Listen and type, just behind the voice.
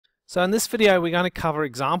So in this video we're going to cover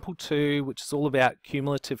example 2, which is all about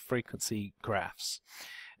cumulative frequency graphs.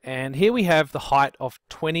 And here we have the height of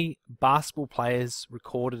 20 basketball players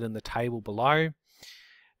recorded in the table below.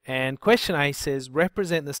 And question A says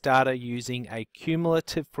represent this data using a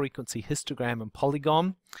cumulative frequency histogram and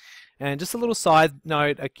polygon. And just a little side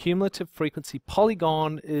note, a cumulative frequency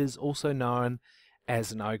polygon is also known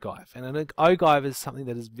as an ogive. And an ogive is something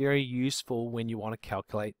that is very useful when you want to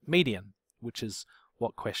calculate median, which is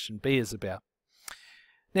what question B is about.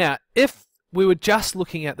 Now, if we were just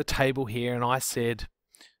looking at the table here and I said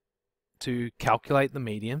to calculate the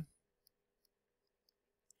median,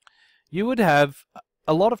 you would have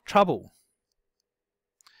a lot of trouble.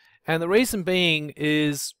 And the reason being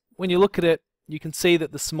is when you look at it, you can see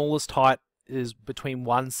that the smallest height is between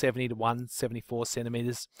 170 to 174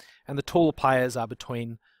 centimeters, and the taller players are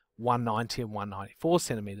between 190 and 194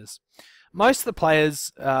 centimeters. Most of the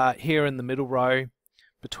players here in the middle row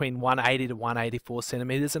between 180 to 184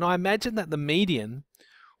 centimeters, and I imagine that the median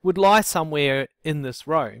would lie somewhere in this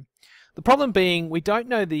row. The problem being we don't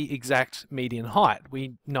know the exact median height.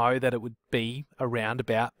 We know that it would be around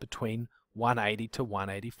about between 180 to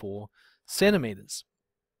 184 centimeters.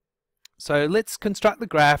 So let's construct the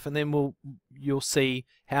graph and then you'll see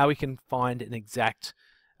how we can find an exact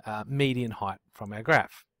median height from our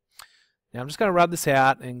graph. Now I'm just going to rub this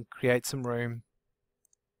out and create some room.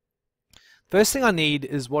 First thing I need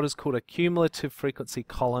is what is called a cumulative frequency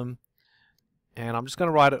column, and I'm just going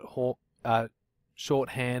to write it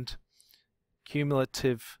shorthand,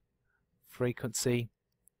 cumulative frequency.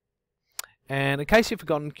 And in case you've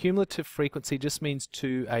forgotten, cumulative frequency just means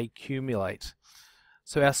to accumulate.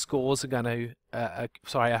 So our scores are going to,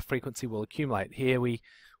 our frequency will accumulate. Here we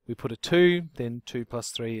put a 2, then 2 plus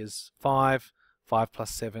 3 is 5, 5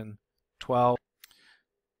 plus 7, 12,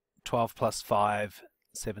 12 plus 5,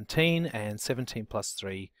 17, and 17 plus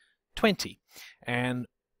 3, 20. And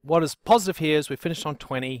what is positive here is we finished on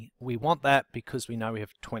 20. We want that because we know we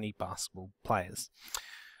have 20 basketball players.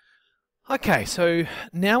 Okay, so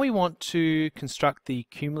now we want to construct the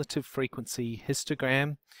cumulative frequency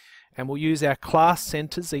histogram, and we'll use our class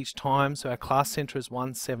centers each time. So our class center is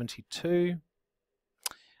 172.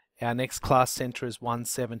 Our next class center is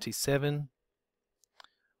 177,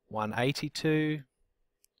 182,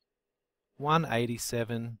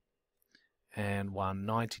 187, and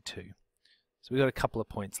 192. So we've got a couple of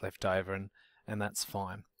points left over, and that's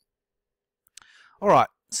fine. Alright,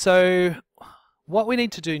 so what we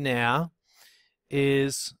need to do now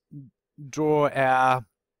is draw our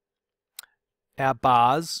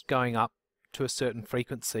bars going up to a certain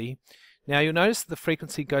frequency. Now you'll notice the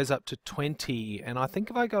frequency goes up to 20, and I think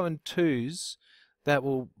if I go in 2s, that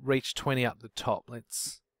will reach 20 up the top.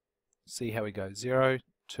 Let's see how we go. 0,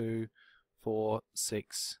 2, 4,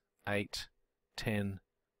 6, 8, 10,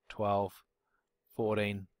 12,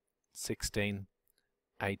 14, 16,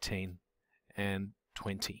 18, and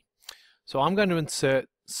 20. So I'm going to insert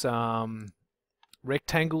some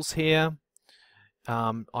rectangles here.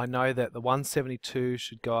 I know that the 172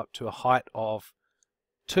 should go up to a height of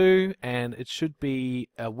 2, and it should be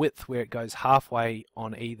a width where it goes halfway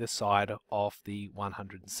on either side of the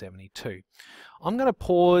 172. I'm going to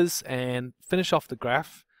pause and finish off the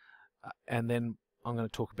graph, and then I'm going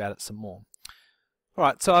to talk about it some more.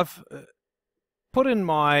 Alright, so I've put in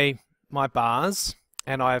my bars,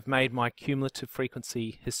 and I've made my cumulative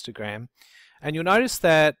frequency histogram, and you'll notice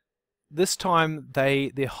that this time their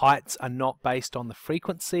heights are not based on the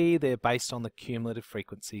frequency, they're based on the cumulative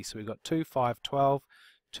frequency. So we've got 2, 5, 12,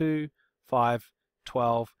 2, 5,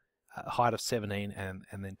 12, height of 17, and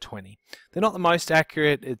then 20. They're not the most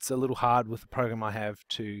accurate. It's a little hard with the program I have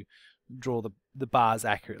to draw the bars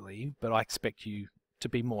accurately, but I expect you to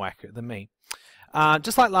be more accurate than me.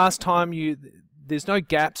 Just like last time, there's no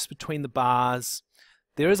gaps between the bars.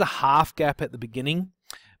 There is a half gap at the beginning,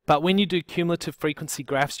 but when you do cumulative frequency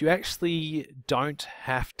graphs, you actually don't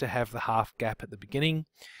have to have the half gap at the beginning,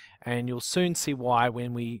 and you'll soon see why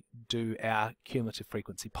when we do our cumulative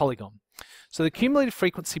frequency polygon. So the cumulative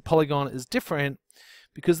frequency polygon is different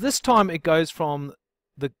because this time it goes from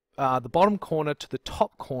the bottom corner to the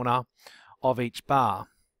top corner of each bar,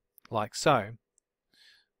 like so.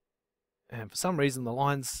 And for some reason the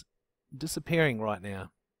line's disappearing right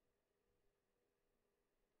now.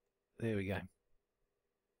 There we go.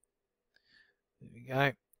 There we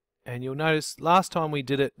go. And you'll notice last time we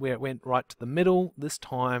did it where it went right to the middle. This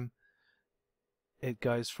time it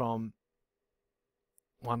goes from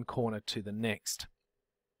one corner to the next,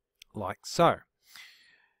 like so.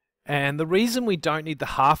 And the reason we don't need the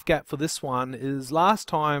half gap for this one is last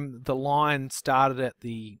time the line started at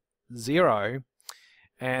the 0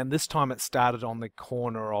 and this time it started on the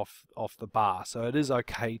corner of the bar, so it is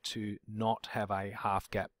okay to not have a half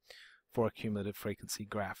gap for a cumulative frequency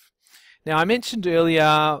graph. Now, I mentioned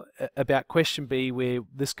earlier about question B where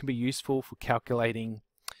this can be useful for calculating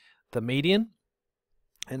the median,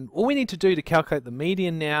 and all we need to do to calculate the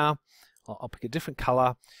median now, I'll pick a different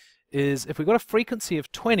color, is if we've got a frequency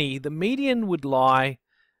of 20, the median would lie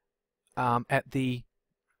at the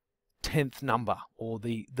 10th number, or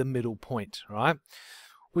the middle point, right?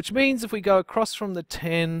 Which means if we go across from the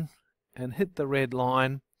 10 and hit the red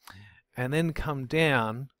line and then come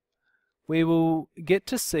down, we will get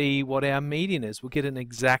to see what our median is. We'll get an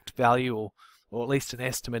exact value, or at least an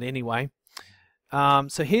estimate anyway.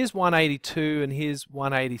 So here's 182 and here's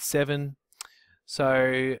 187.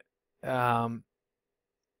 So I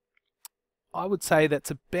would say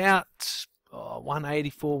that's about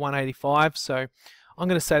 184, 185. So I'm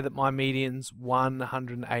going to say that my median's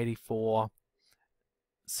 184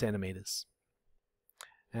 centimeters.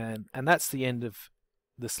 And that's the end of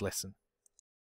this lesson.